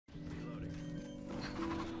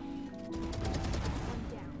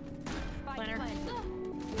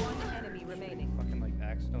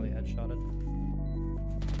accidentally headshotted.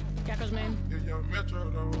 Gecko's main.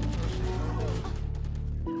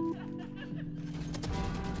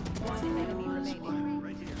 One enemy remaining.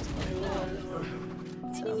 Right here.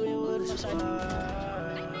 Tell me what it's worth.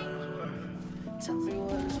 Tell me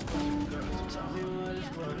what it's worth. Tell me what it's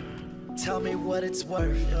worth. Tell me what it's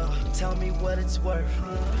worth. Tell me what it's worth.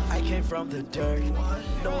 I came from the dirt.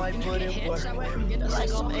 No, I put in work.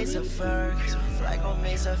 Like I'm Ace of Ferg. Like I'm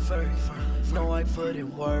Ace of Ferg. No, I put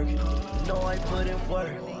in work. No, I put in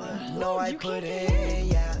work. No, I put in,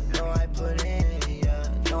 yeah. No, I put in, yeah.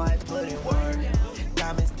 No, I put in work.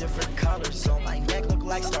 Diamonds different colors, so my neck look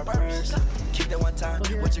like Starburst. Kicked it one time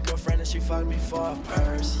with your girlfriend and she fucked me for a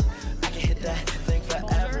purse. I can hit that thing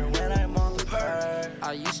forever when I'm on the purse.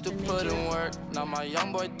 I used to put in work, now my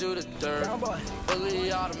young boy do the dirt.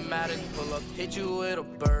 Fully automatic, pull up, hit you with a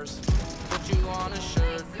burst. Put you on a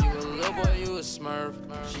shirt, you a little boy, you a smurf.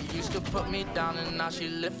 She used to put me down and now she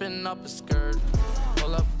lifting up a skirt.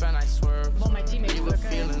 Pull up and I swerve, Well, my teammates leave her look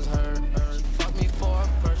feelings hurt. She fucked me for a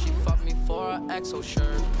purse, she fucked me for a EXO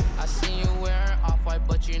shirt. I seen you wearing off-white,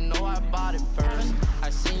 but you know I bought it first. I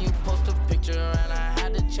seen you post a picture and I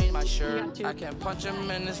had to change my shirt. I can't punch him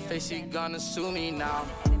in his face, he gonna sue me now.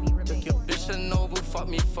 Took your bitch to Nobu, fuck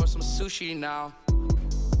me for some sushi now.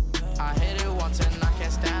 I hit it once and I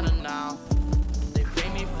can't stand her now. They pay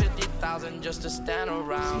me 50,000 just to stand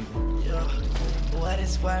around. Yeah. What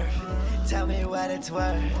it's worth, tell me what it's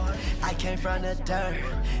worth. I came from the dirt,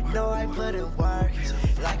 no I put in work.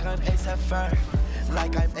 Like I'm A$AP Ferg,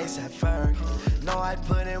 like I'm A$AP Ferg. No I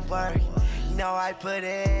put in work, no I put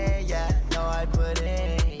in, yeah. No I put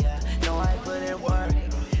in, yeah. No I put in work.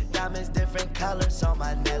 Diamonds different colors, so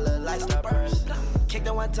my neck look like Starburst. Kicked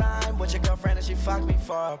it one time with your girlfriend and she fucked me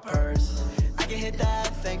for a purse. I can hit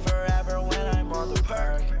that thing forever when I'm on the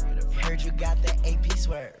perk. Heard you got the AP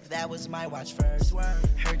swerve, that was my watch first.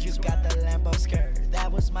 Heard you got the Lambo skirt,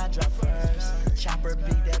 that was my drop first. Chopper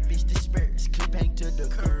beat that bitch disperse, clip hang to the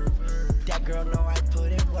curve. That girl know I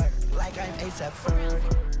put in work, like I'm A$AP Ferg.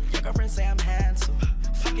 Your girlfriend say I'm handsome,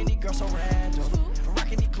 fucking these girls so random.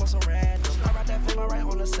 Rocking these clothes so random, I ride that fella right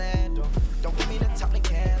on the sandal. Don't give me the top and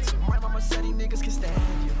cancel, my mama said these niggas can stand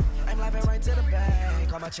you. I'm laughing right to the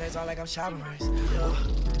bank, all my chains on like I'm shopping race.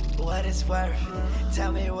 What it's worth,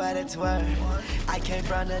 tell me what it's worth. I came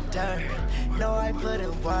from the dirt, no I put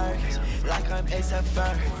in work. Like I'm A$AP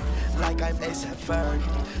Ferg, like I'm A$AP Ferg.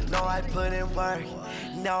 No I put in work,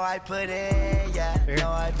 no I put in, yeah.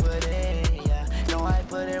 No I put in, yeah. No I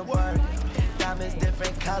put in work. Diamonds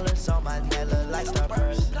different colors, so my neck look like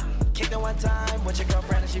Starburst. Kicked it one time with your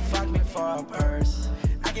girlfriend and she fucked me for a purse.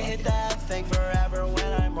 I can hit that thing forever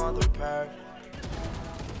when I'm on the perk.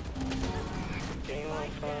 Came up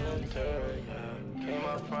from the dirt, yeah. Came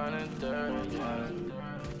up from the dirt, yeah.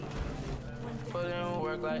 Put in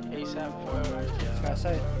work like A$AP Ferg, yeah. Gotta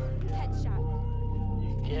say it.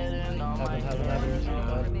 You getting on my nerves,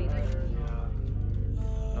 yeah.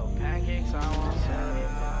 No pancakes, I want salad.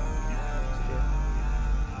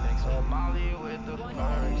 Make some Molly with the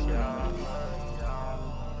first, yeah.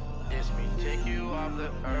 This me take you off the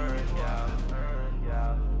earth, yeah.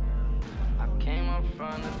 I came up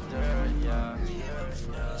from the dirt, yeah.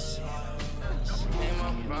 Came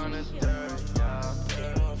up from the dirt, yeah.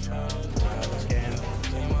 This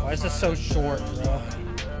game. Why is this so short, bro?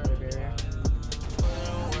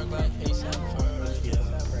 Work like A$AP Ferg, yeah.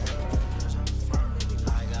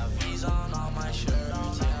 I got V's on all my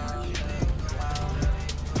shirts, yeah.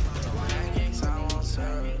 Pancakes I won't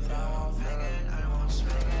serve, yeah.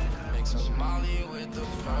 Make some Molly with the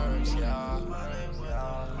first, yeah.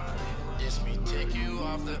 This me take you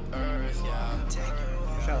off the earth,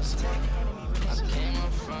 yeah. Just. I came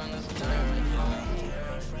up from the dirt, yeah.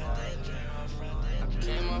 I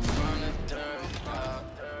came up from the dirt, yeah.